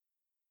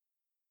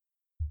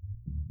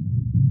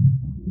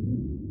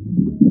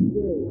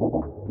Yeah,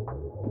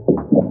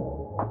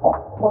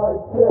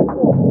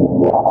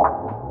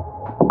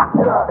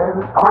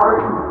 and it's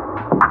crazy.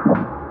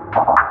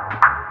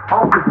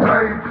 On the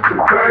tape,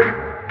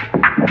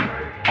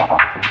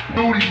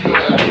 studio,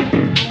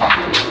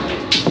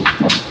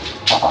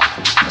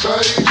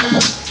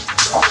 stages,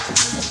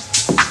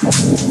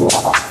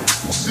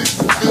 sick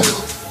to feel.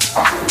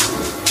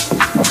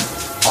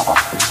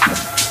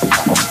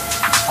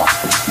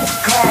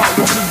 Car,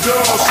 look at the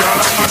door,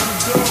 shot.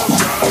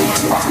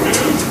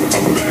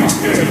 I'm back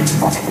there.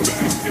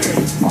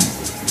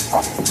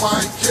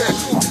 Mike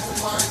Castle.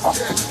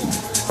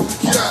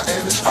 Yeah,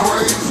 and it's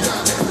crazy.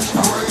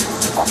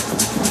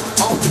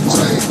 On the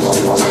tape.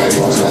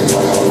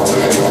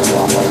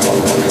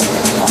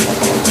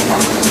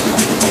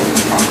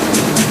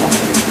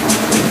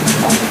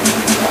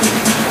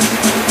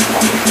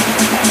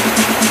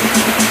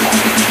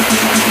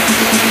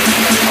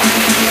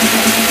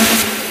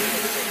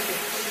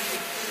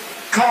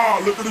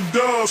 Car, look at the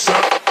door,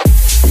 shot.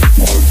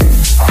 Yeah,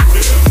 I'm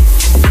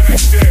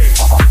back there.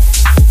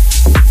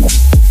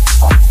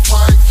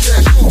 Mike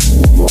Castle.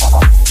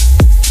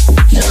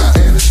 Yeah,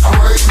 and it's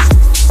crazy.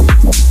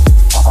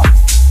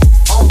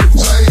 On the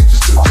tape,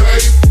 just the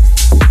tape.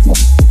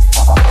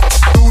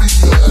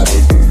 Studio.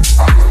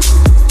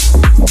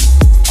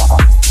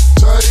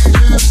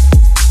 Tages.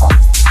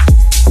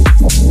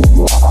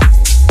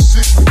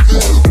 Sick and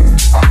good.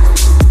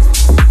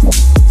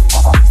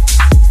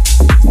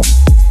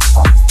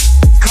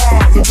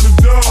 Car, look at the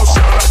door,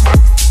 shot.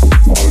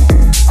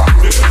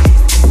 Yeah,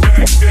 I'm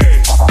back there.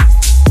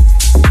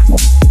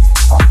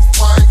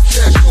 Mike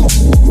Castle.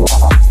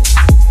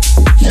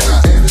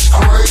 Yeah, and it's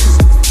crazy.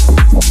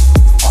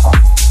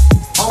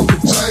 On the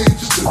tape,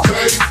 just the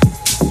tape.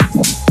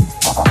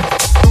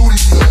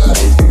 Studio.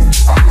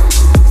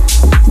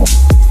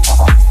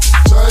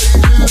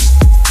 Tages.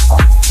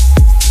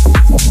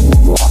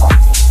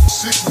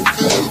 Sick and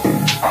good.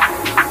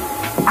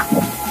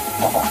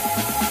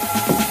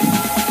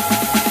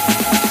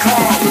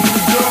 Car, look at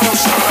the door,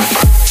 son.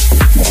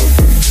 Yeah,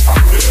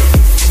 I'm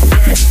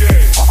back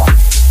there.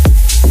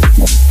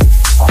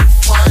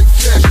 Mike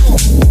Castle.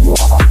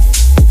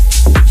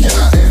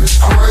 Yeah, and it's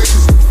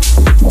crazy.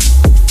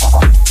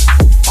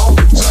 On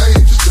the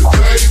tape, just the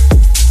tape.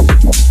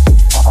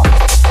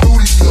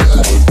 Studio.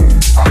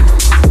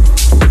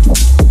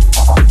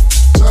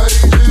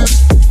 Tages.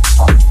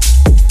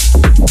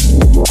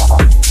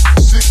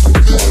 Sick and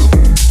good.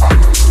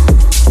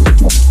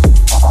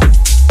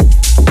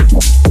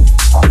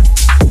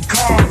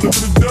 Car, look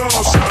at the door,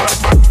 son.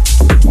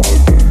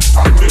 Yeah,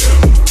 I'm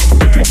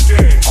back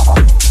there.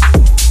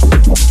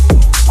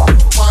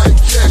 Mike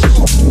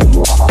Castle.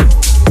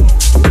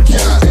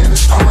 Yeah, and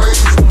it's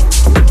crazy.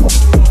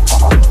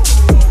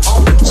 On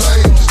the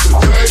tape, just the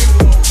tape.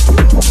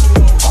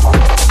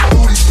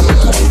 Studio.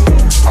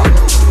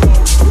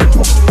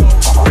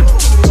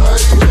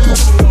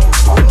 Tages.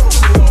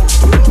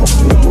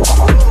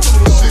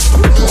 Sick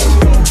and good.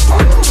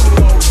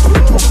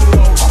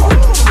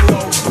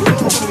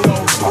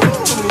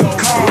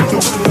 Car, look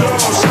at the door,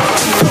 son.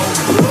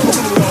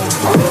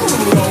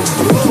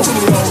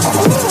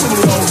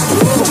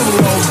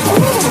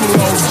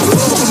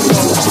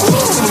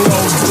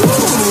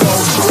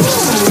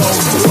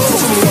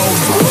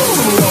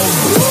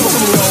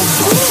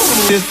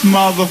 This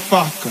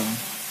motherfucker.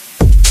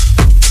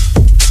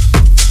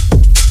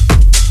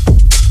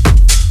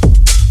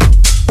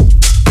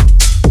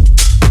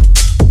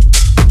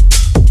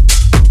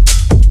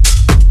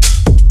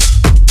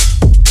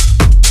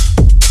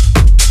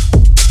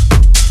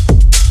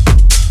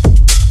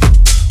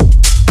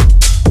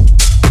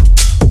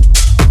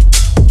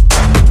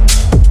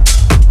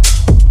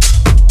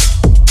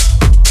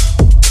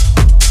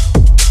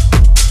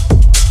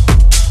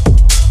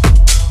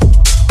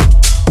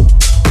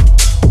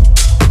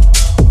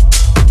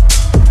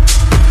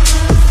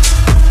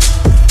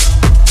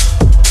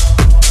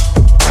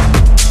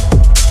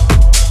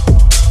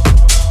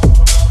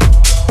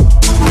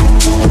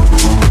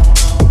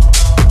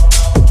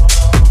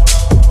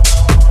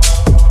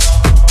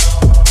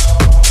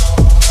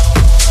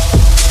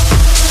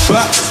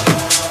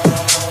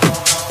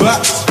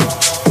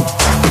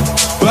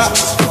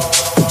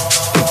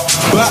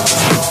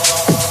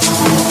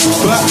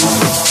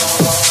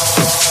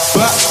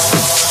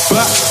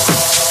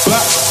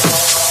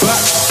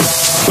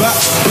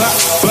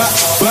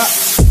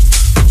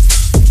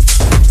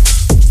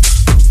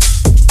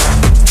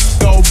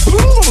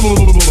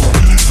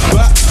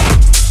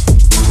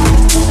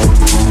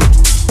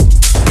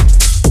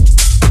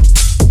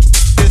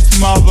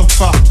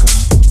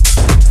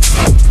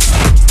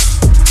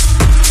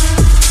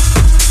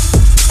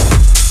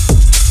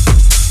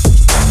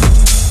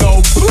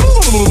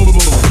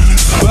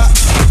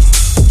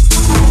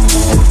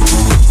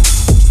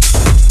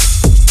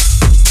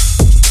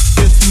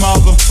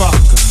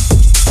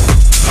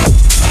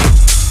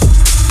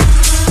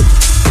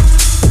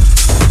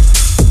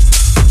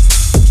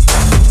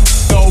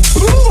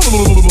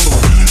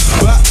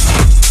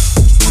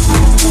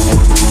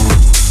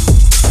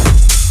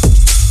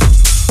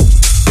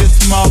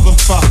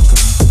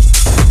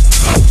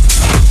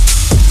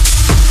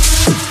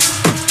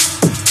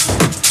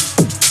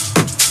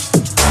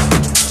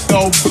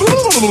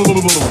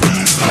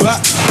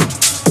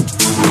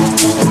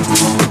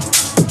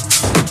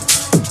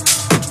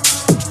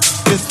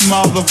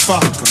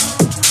 motherfucker.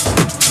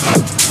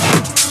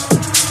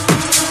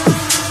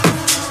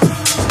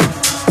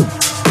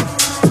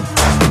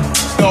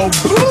 Yo,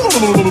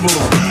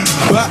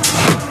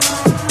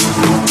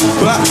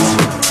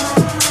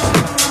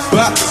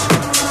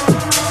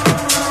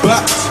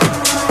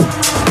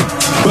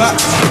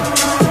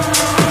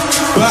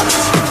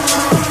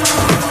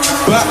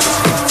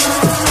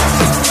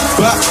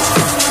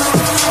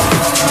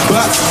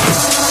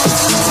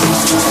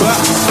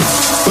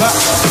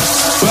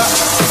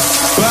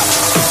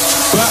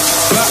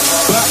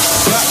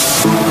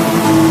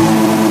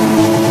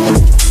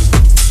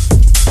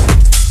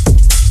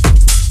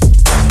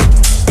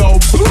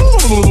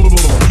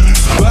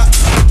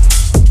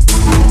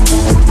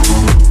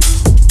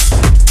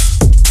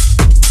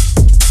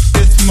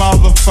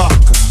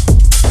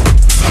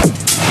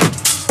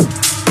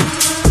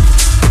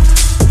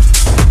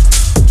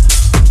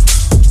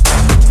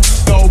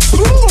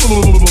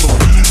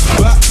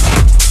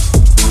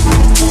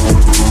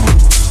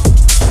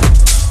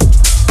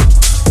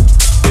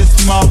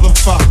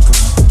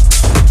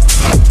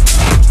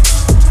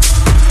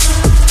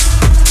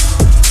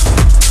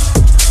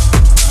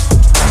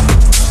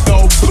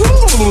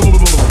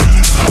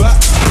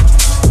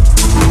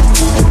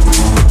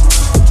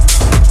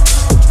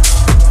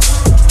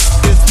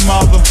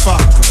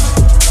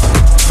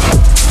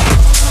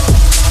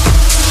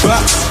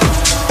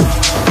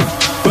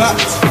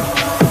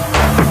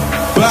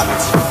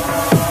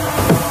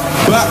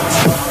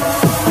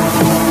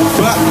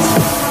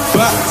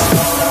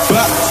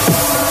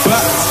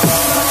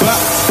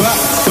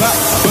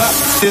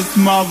 this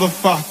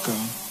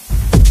motherfucker.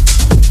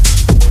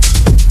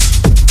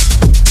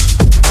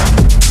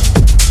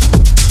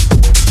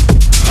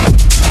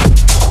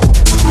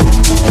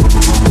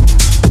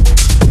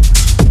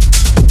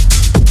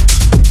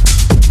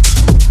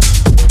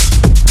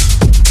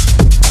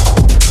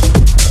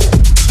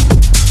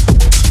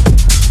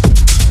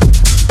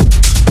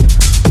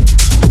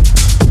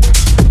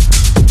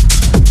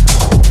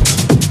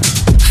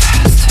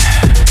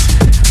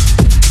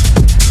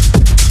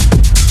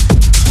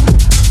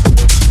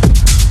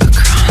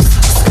 Across the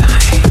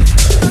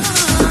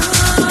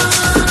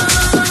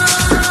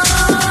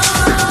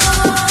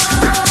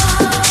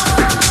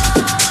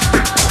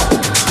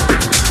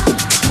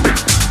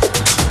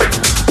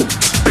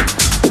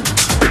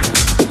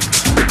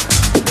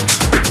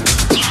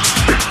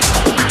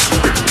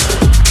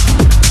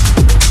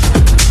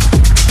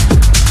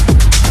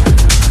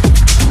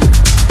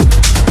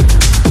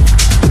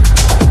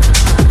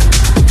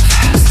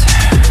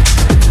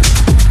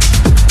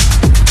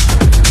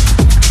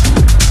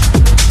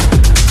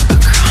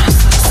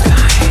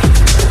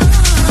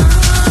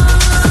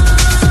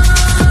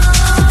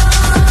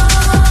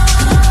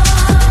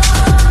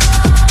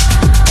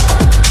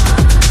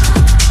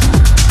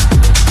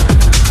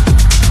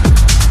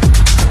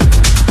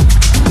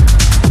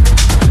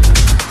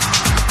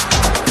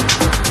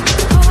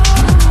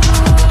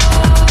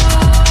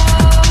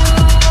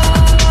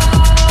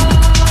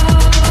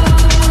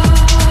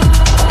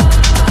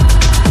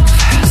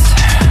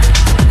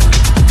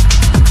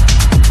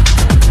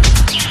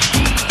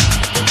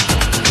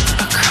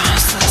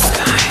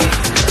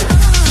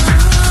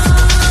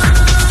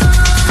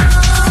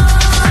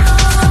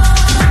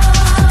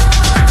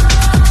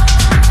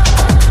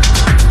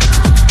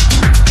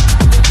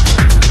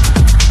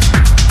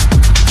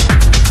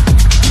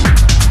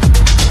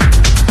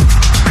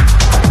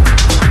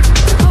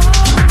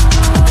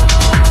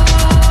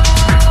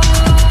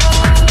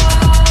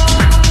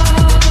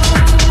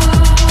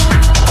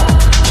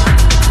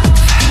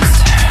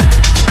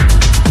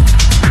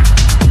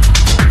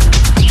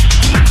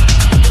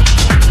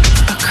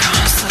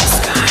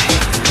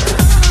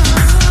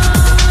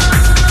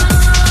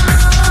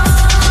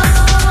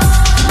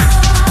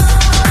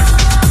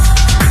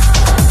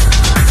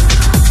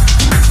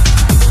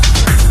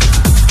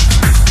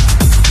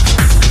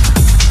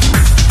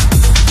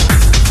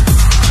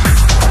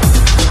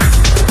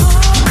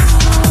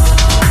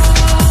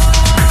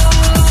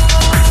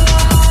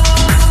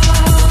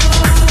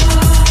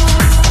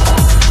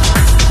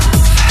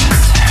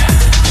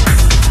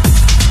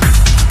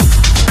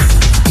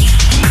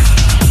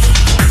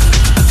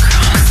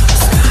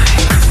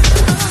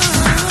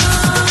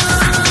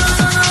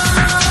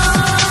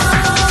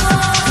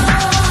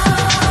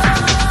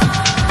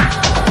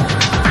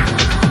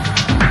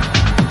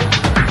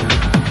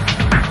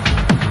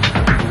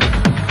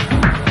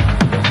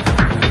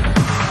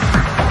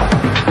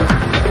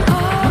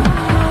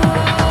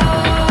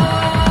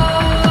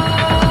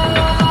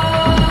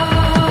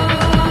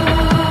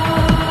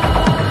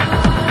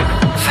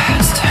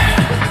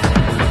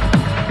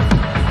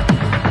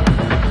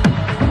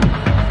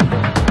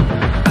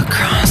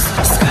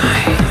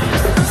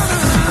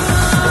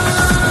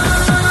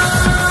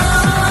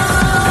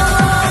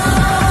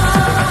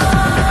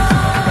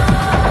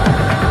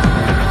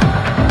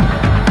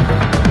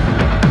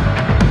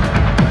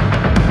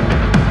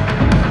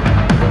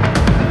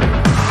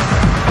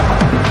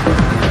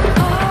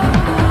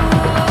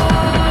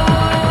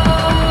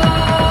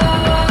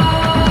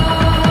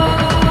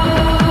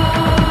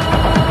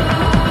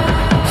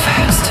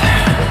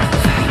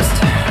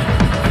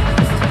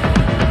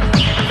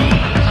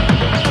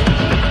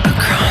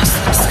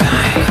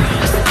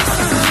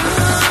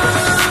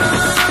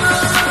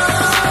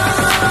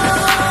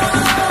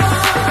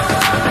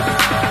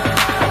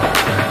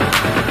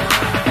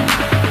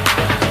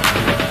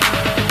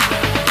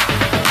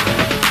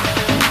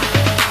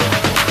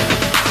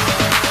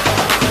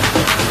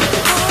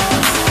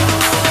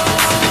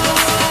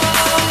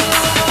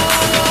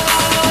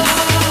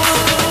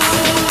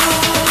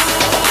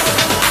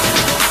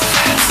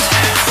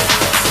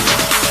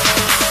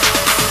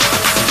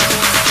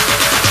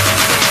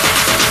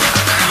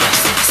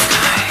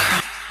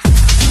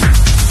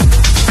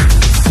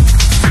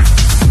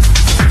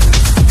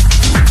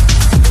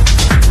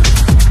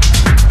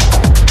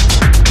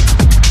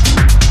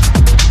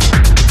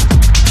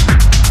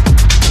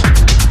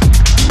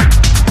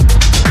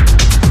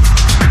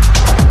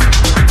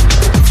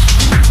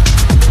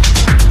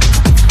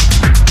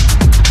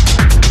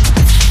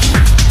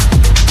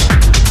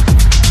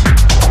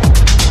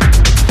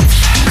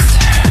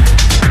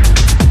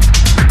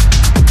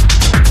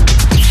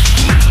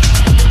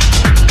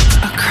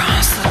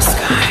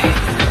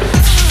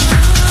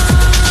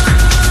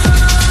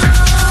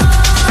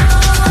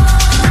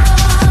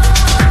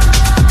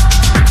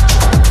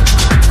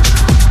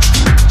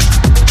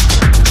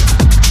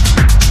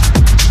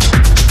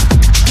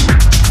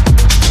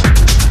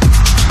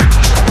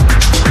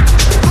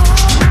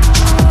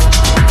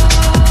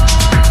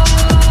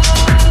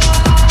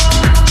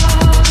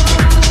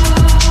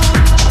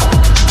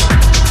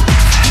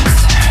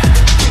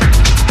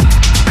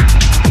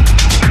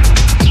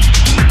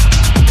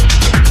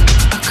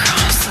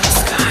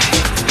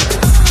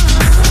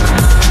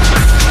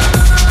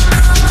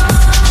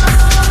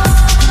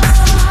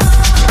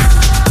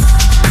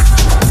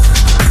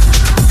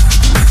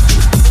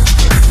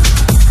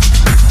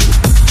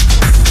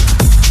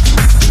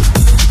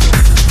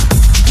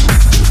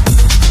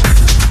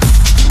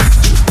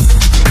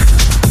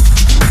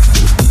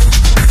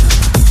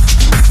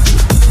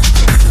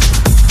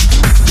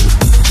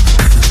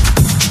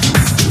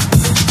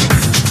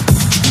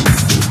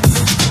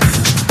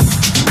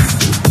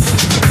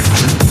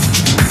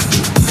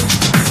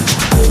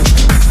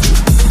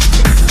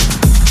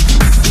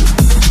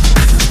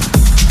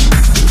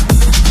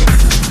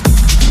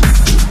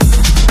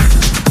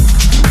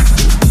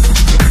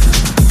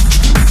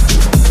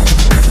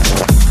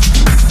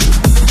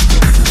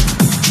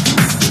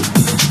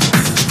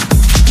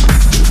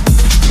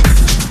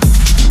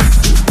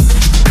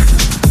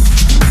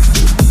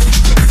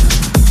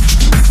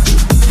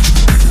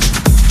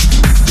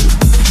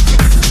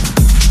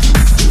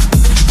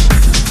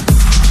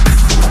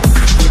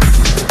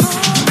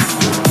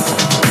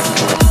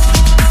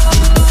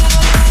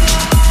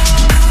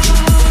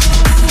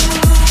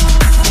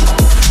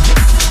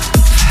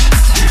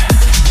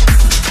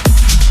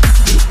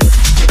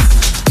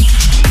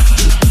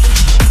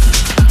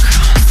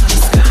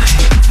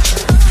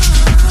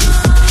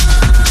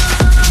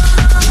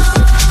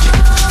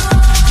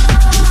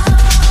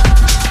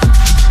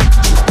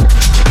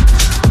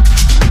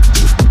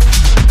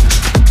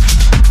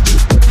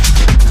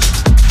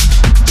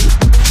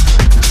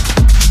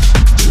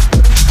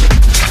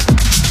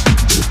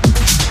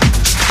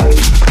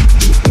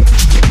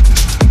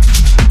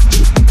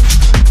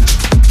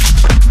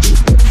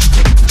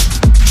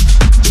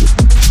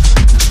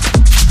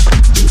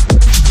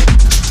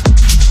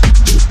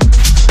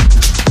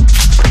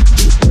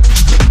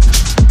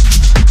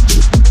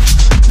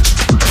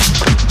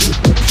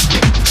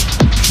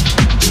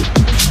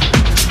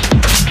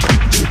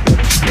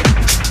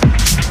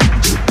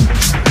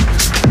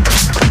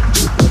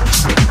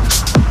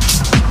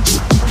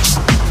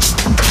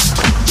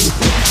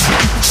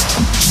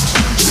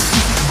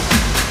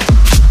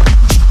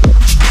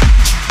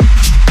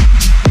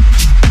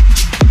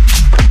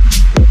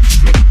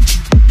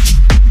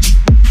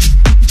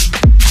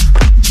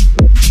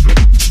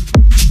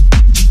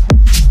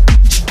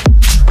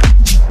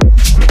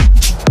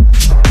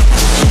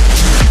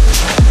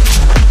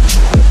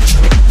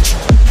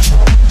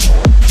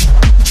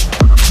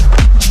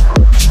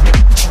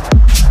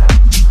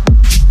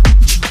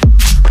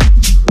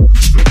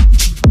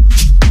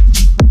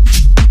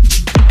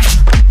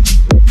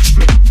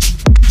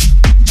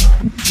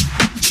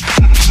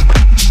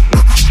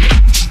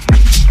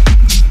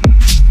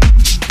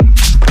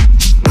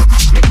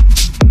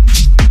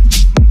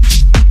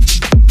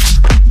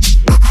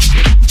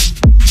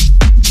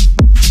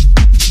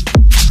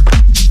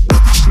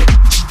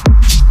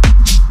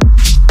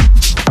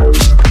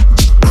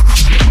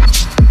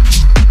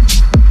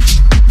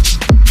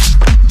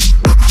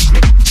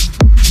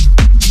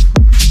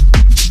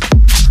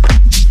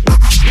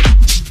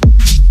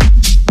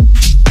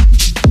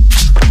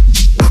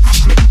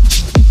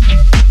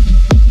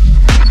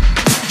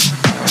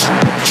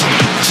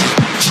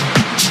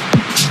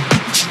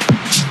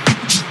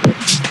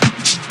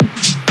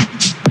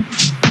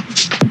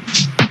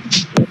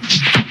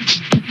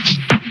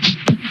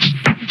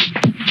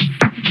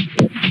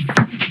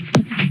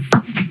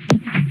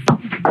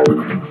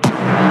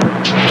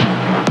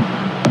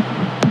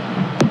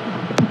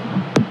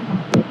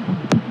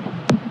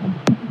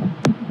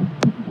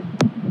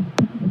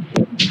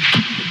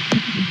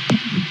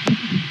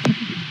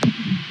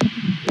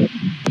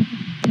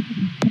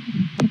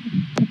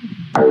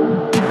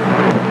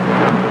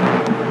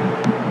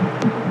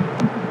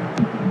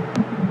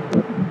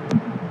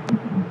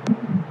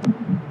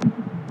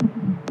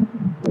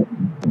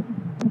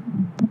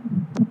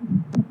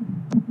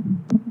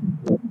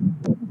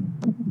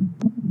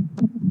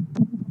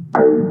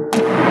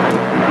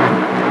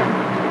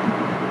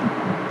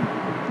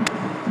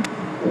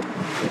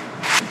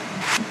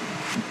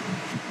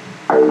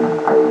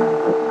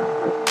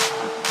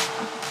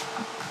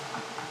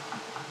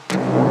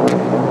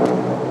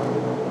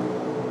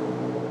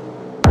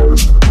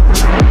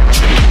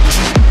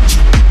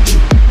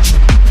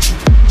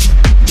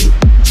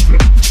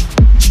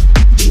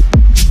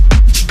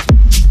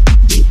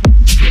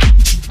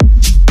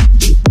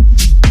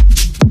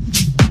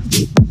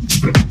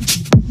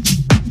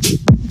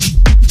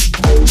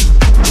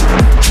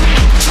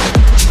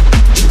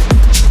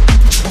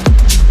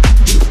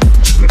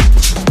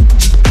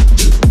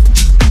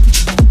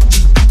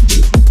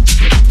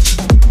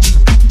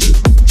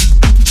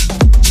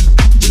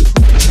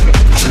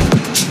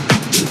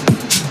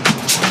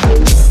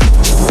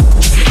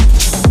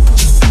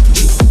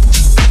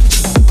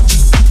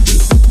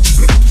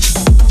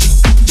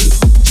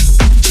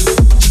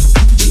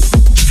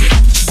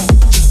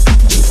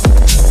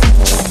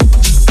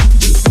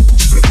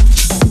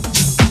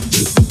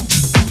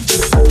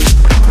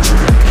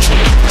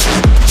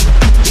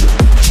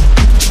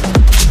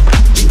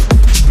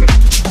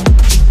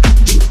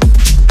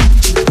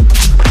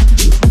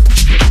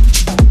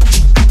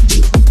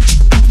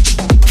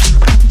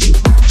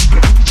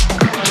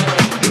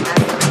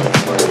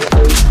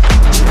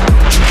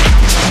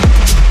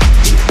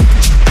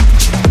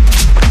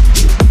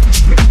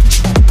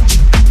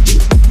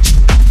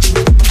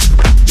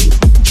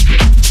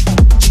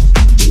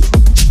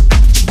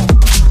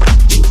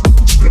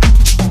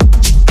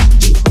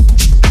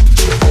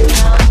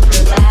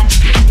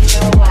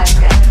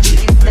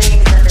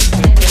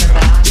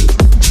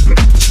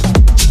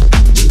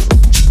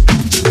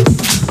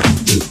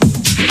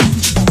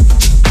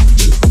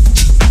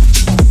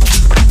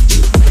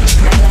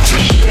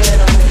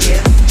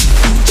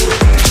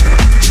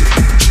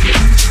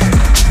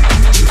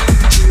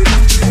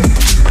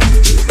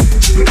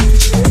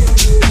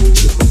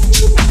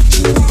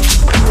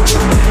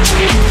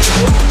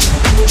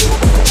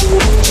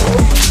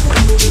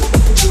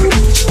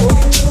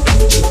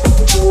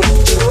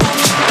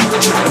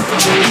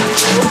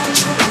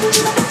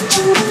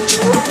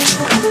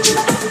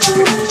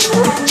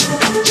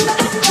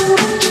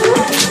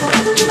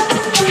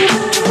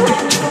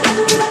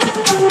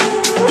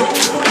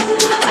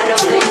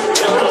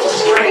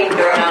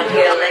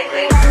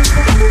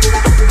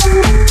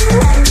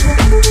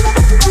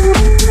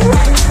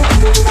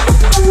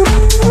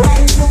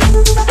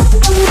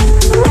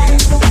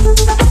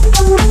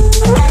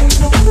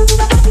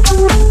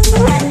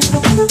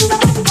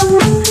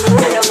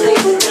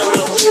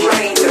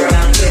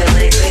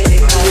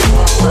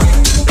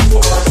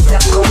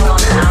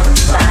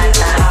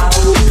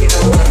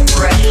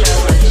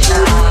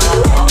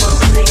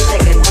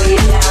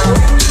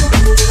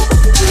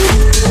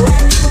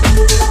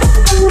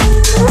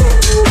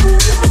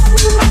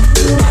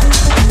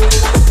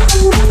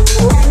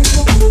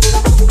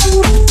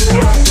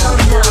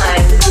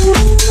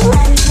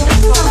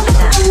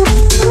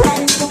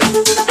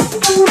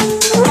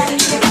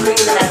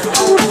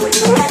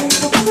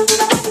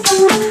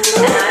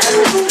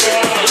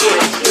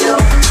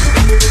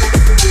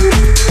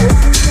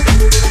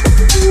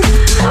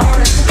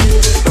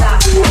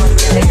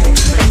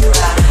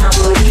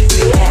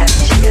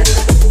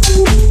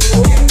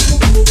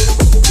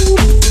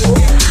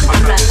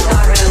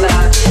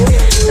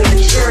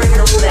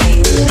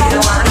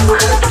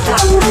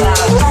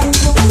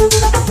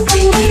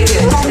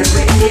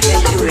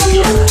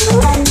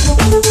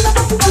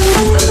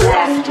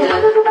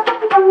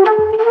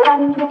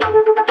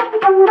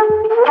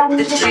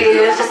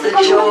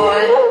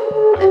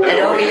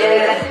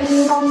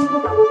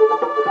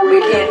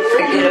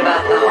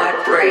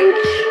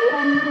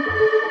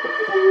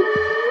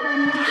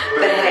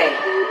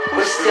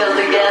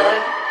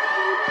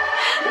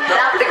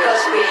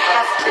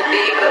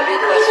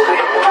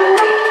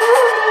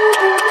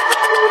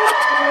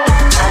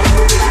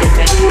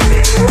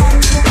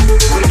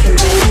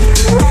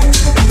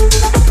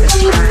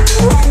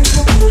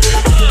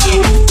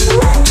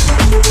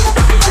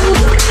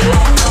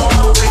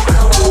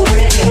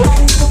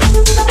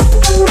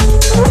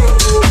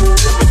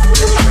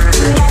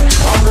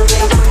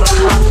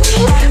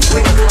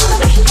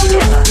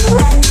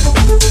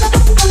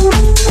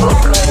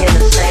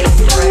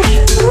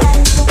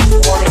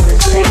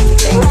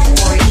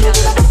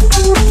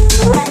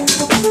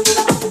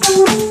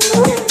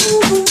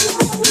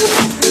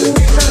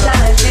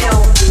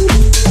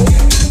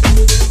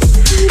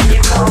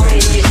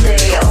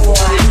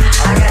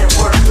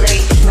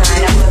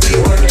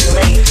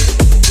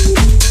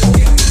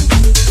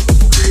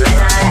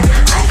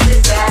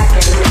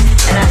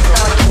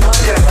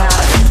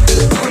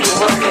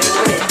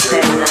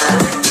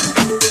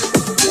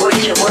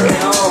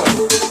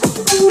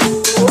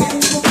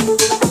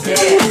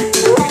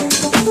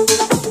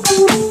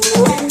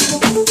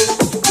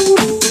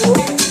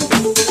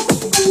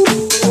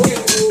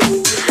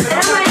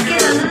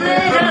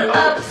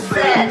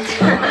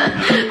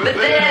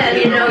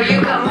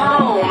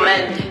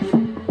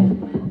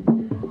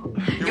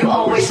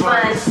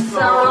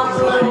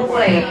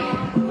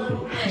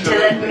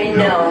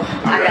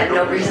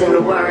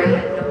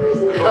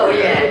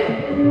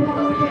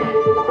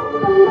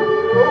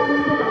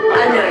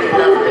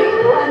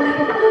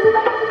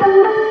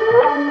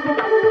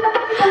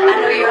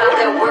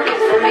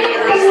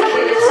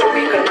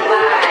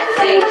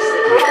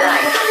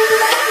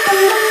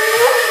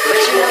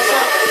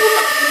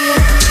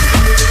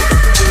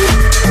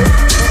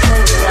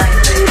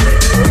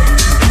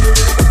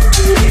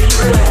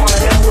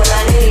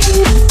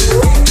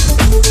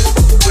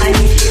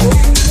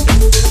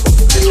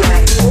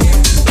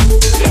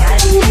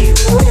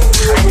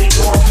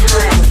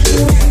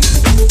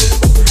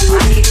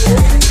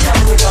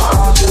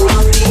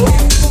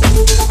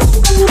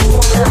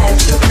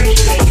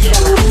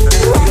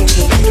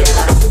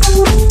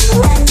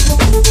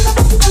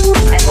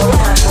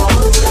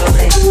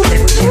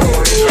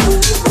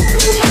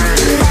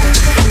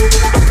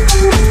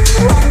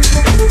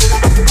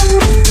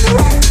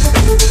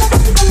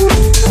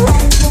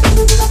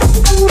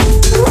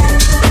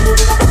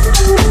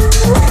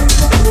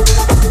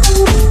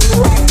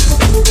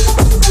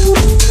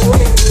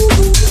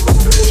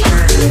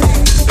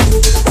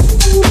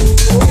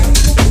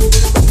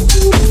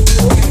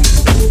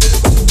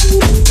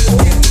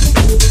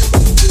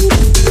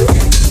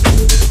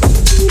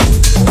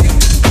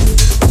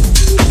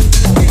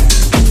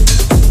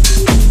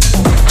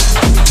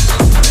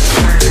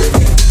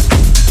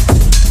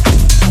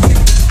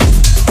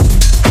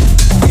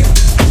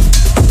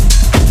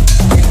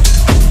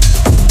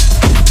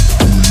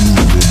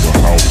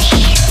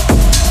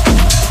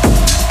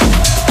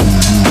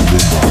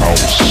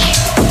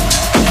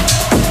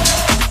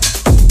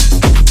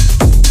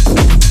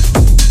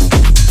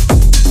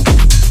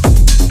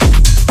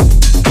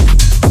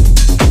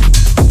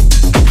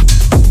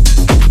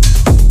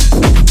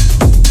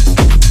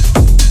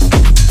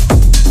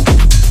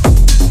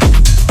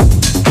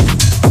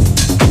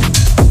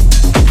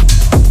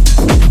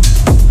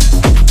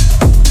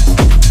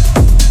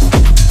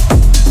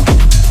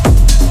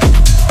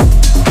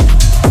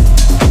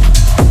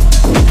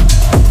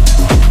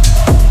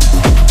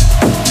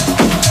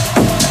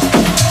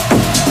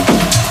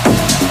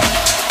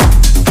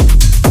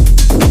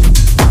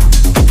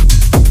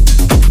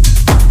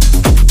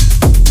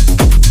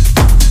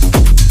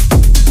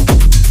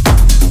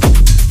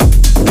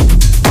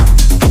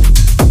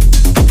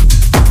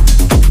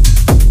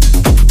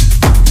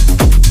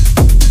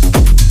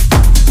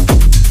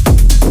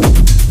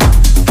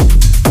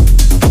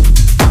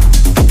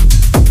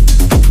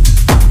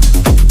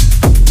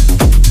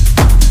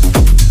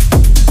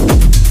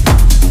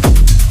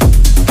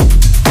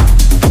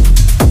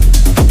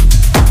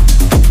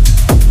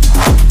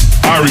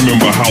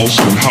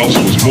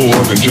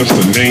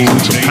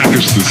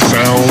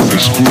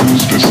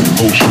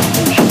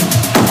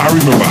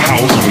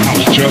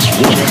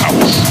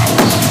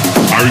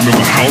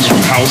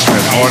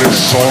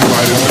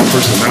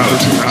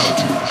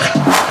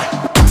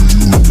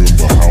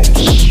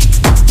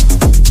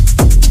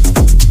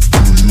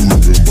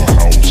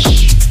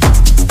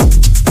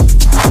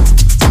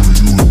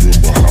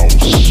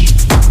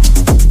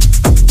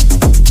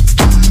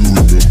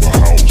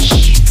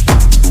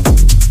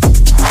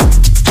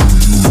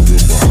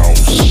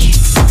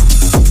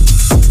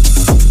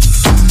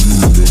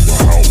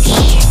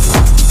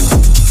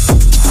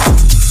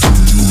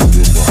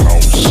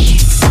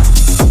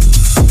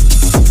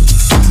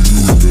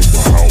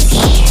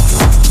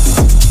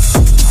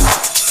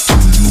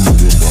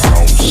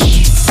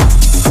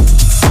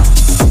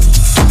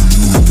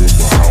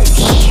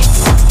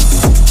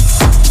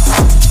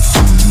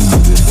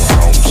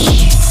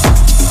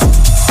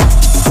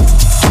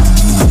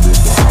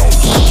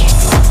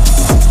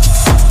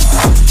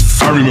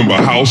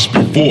house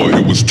before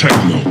it was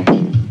techno.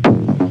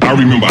 I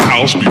remember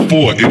house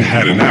before it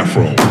had an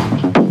afro.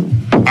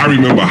 I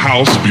remember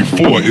house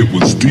before it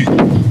was deep.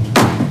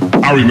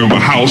 I remember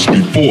house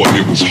before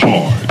it was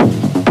hard.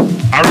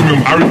 I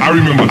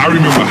remember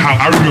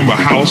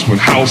house when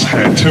house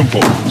had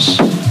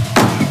tempos.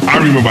 I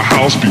remember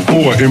house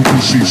before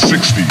MPC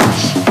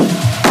 60s.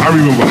 I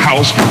remember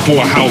house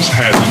before house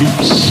had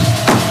loops.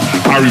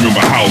 I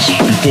remember house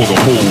before the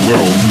whole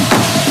world knew.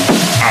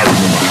 I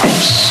remember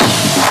house.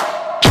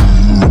 Do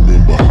you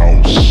remember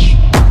house?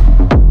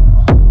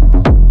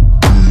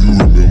 Do you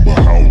remember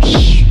house?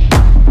 Do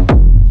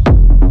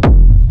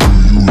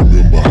you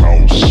remember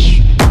house?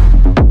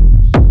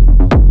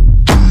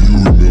 Do you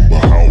remember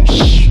house?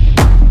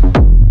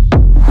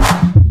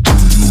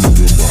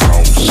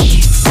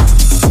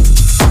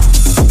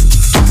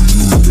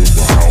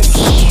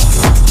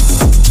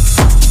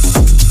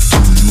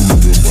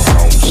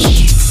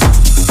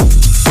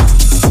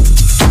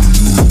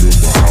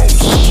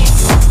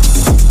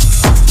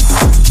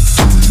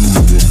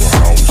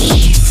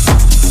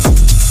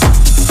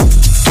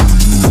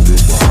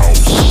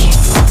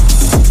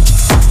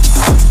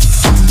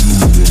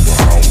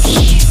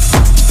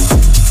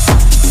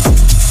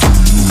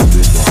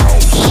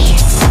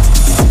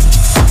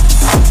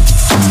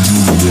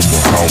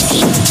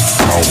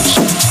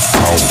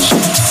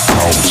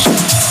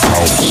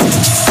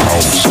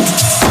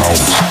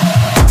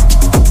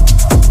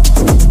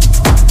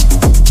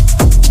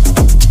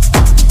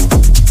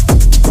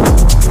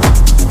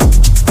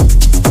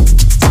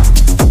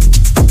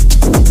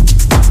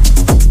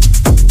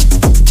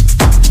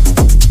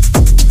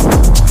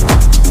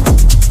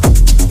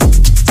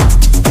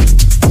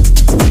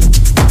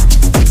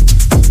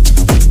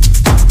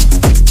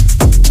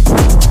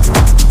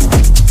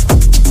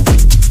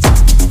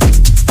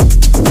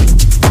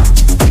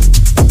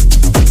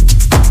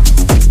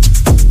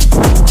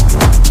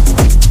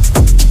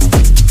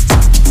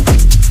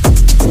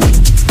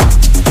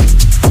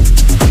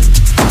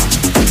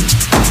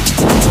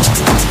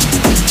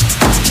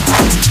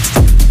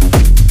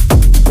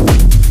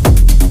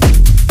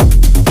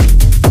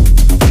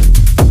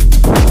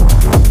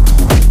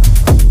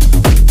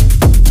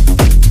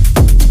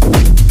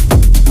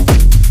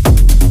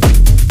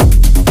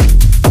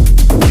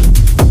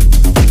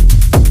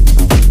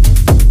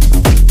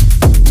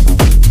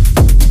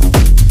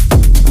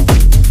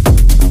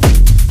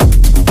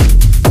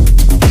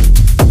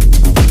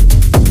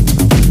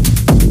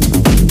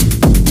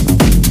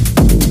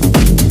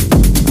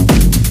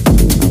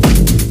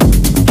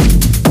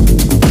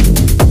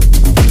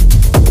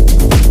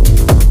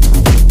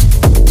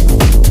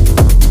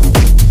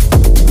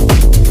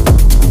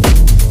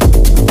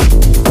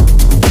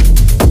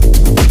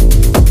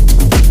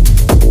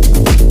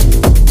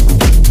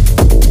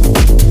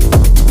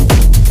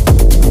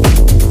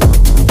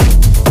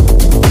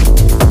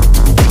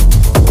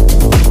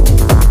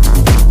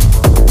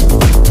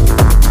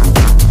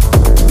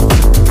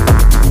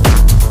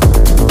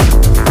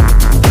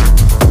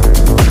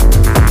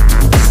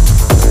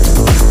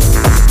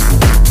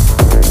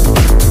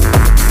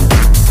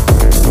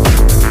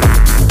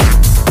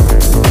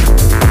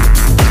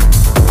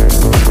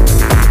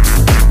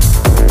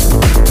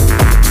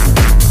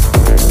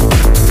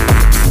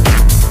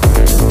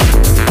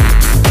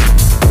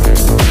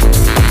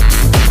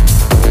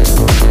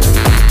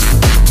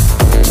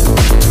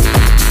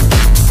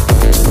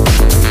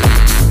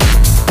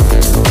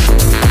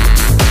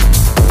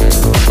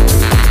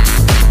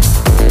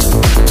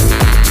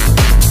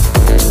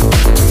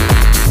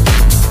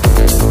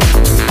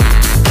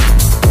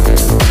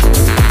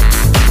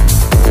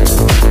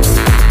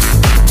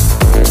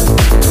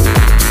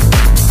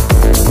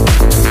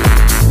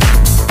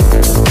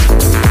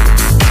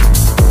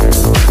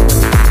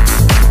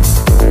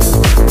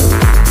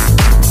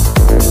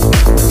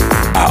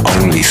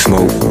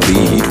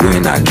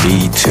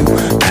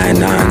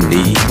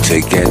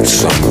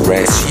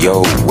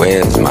 Yo,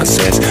 where's my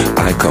sense?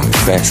 I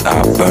confess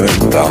I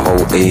burned the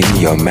hole in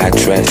your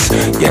mattress.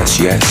 Yes,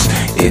 yes,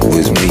 it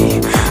was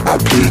me. I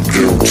plead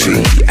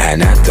guilty,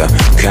 and at the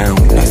count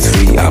of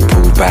three, I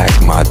pull back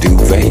my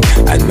duvet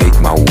and make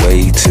my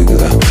way to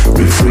the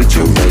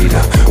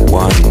refrigerator.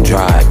 One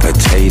dry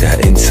potato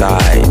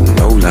inside,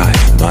 no lie,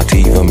 not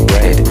even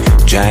bread.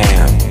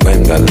 Jam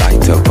when the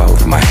light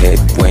above my head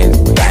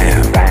went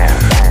bam.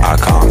 I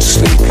can't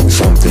sleep,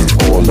 something's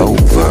all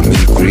over me,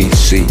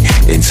 greasy.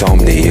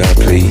 Insomnia,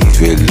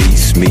 please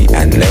release me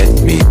and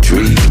let me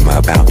dream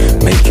about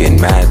making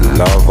mad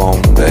love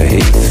on the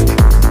heath,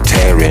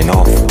 tearing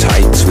off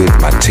tights with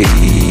my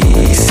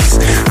teeth.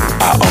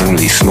 I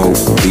only smoke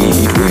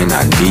weed when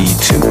I need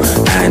to,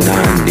 and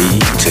I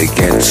need to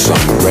get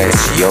some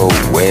rest. Yo,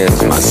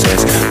 where's my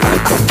sense? I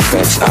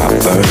confess I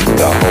burned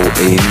the hole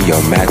in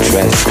your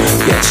mattress.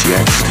 Yes,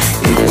 yes,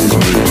 it was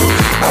me.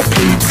 I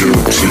plead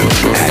guilty,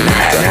 and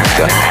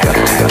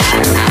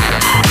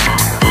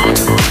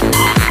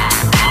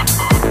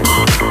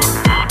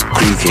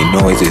creaky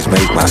noises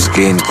make my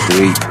skin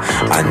creep.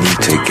 I need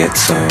to get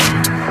some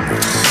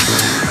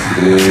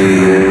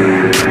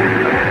sleep.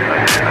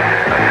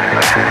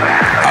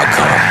 I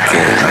can't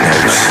get no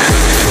sleep.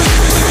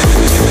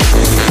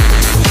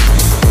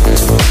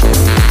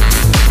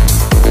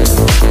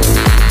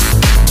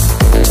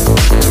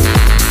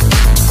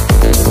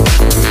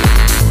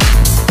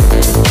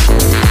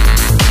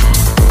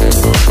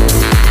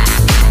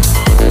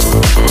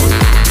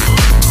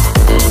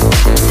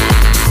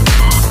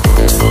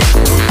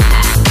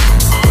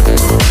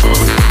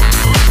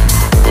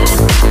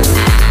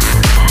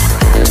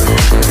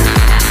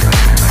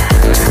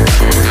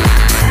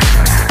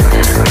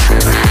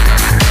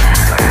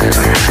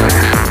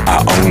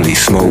 only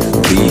smoke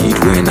weed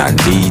when I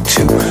need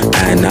to,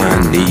 and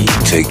I need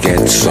to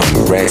get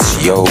some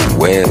rest. Yo,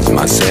 where's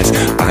my cess?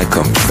 I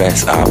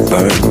confess I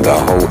burned the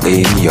hole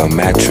in your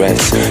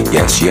mattress.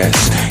 Yes, yes,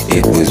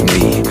 it was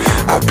me.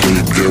 I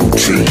plead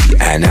guilty,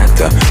 and at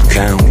the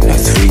count of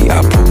three,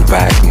 I pull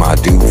back my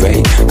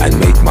duvet and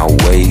make my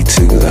way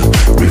to the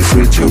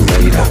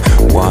refrigerator.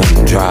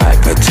 One dry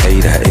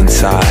potato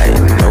inside,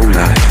 no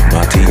lie,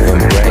 not even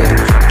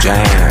bread.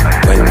 Jam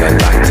when the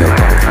light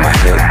above my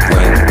head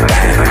went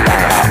bang.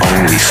 I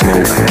only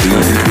smoke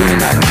weed when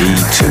I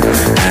need to,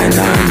 and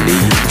I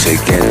need to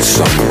get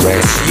some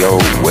rest. Yo,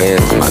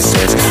 where's my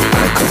cess?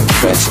 I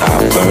confess I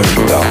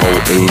burned the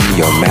hole in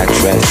your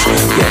mattress.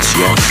 Yes,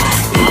 yes,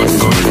 it was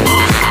me.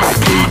 I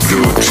plead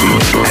guilty,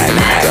 and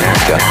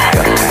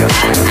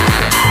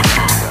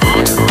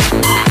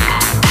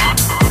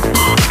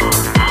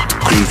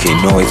creaky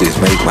noises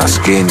make my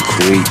skin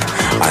creep.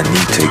 I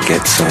need to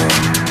get some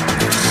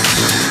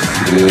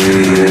sleep.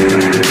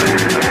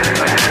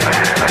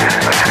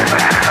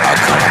 I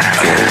can't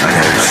get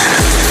no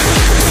sleep.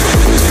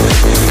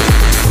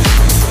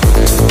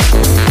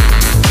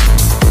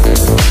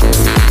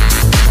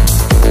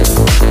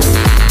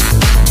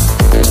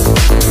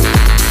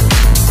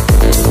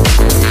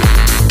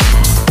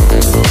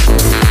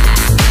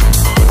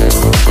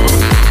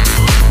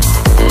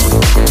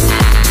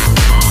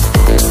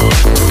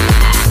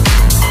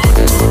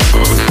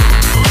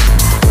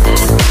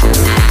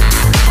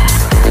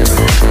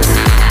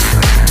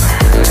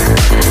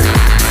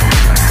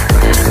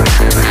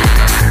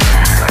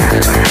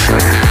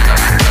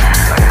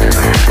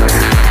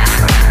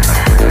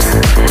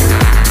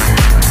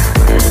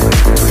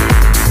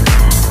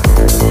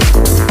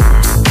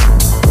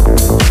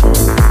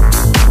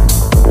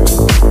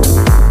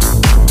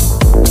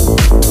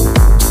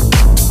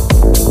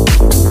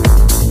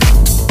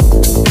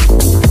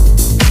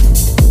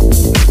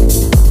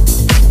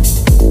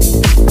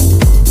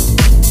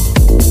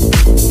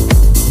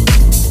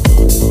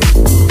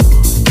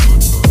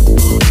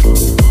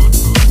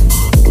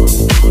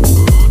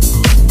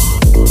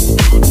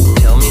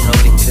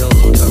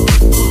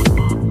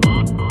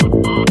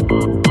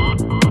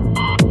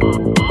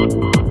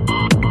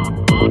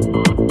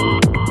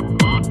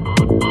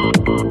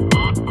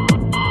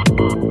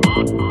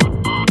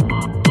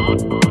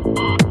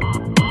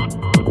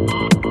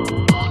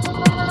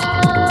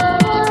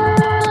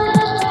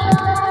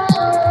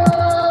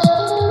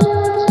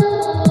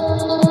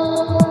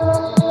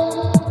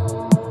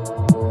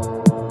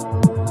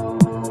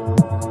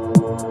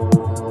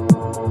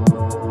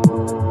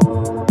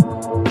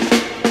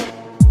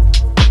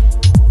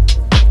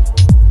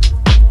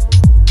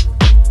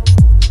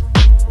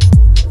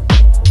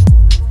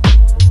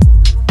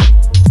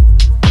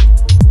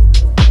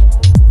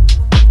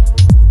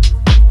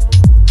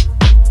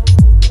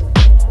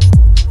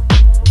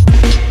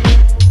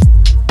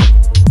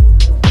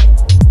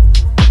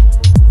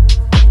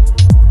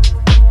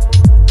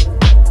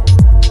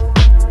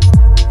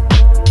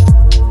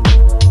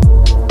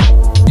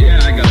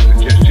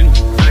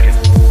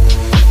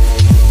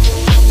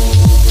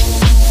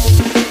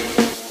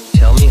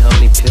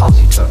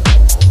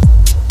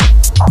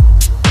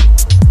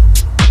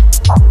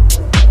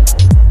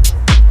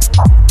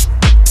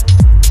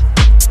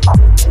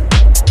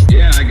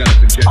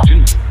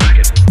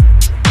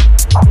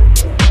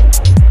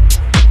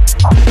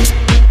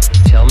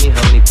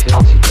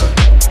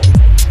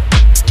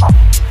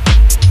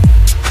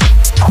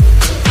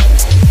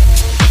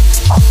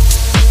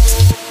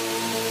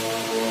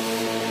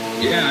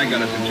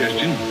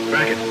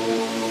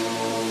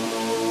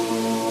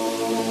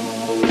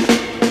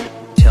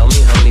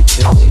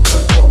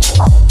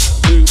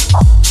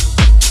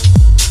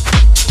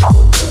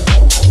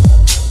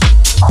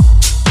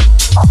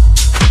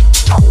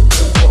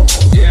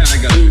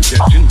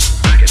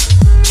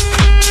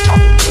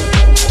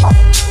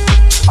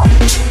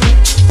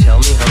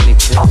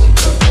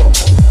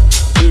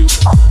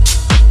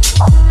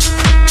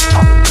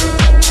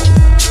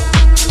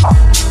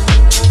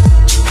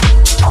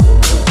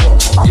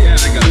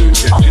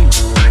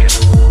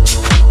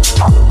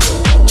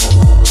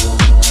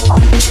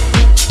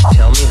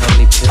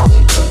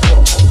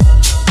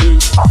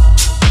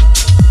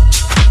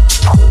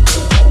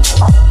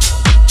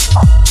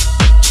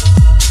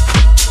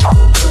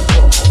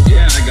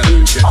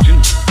 Suggestion.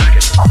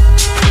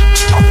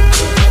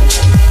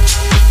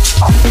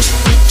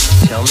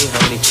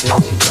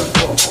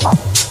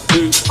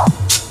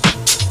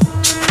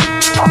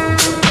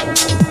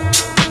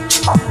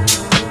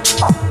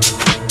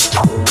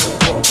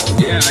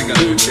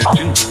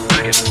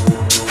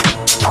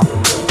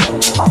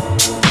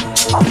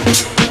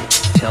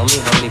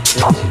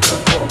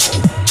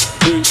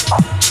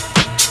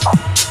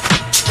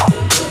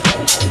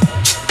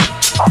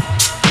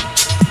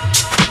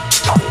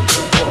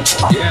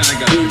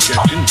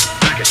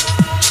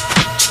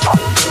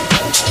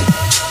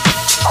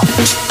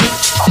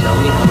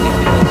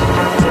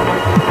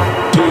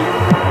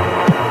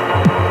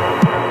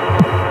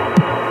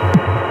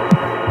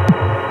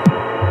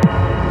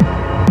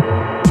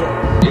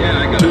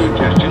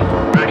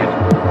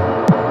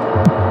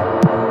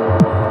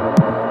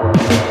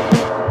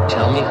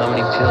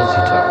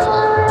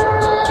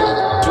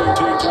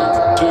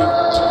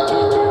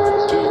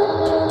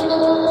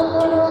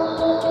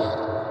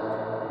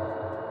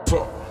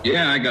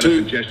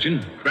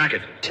 suggestion.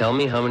 Racket. Tell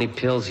me how many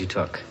pills you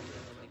took.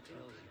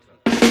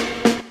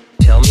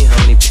 Tell me how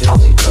many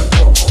pills you took.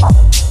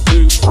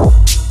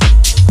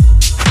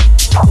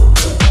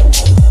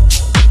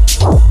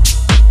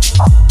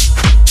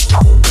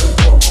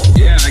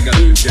 Yeah, I got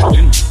a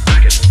suggestion.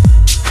 Racket.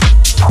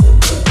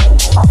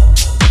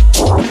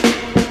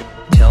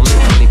 Tell me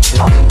how many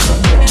pills you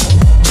took.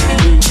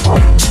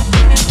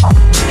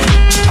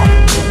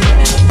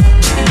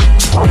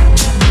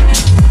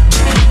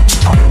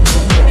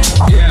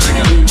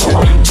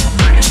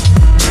 Yeah, I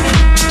got a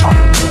suggestion.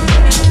 Racket.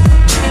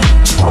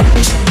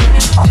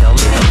 Tell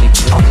me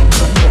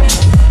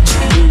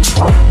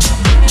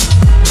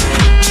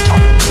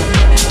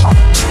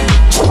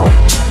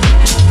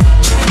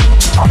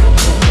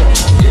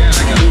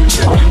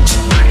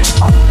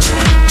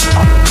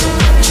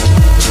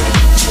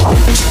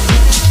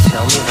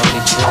how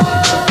many pills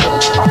you took.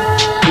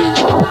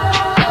 Yeah, I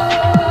got a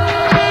suggestion.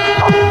 Racket. Tell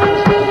me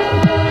how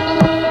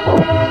many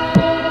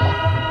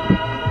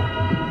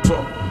pills you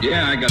took.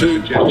 Yeah, I got a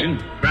suggestion.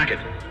 Racket.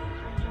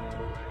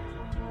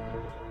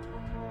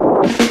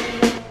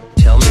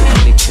 Tell me how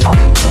many pills you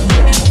took.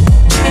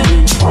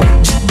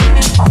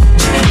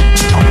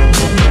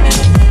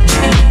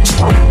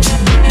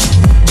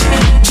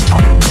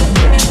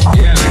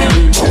 Yeah, I got a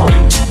suggestion.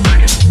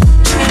 Racket.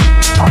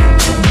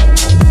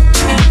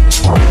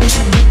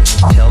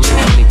 Tell me how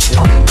many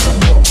pills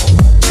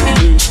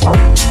you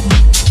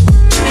took.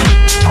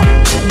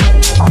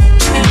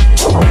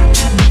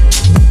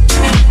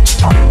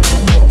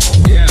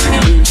 Yeah, I got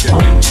a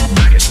suggestion.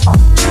 Racket.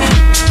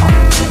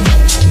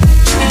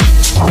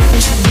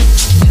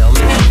 Tell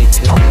me how many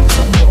pills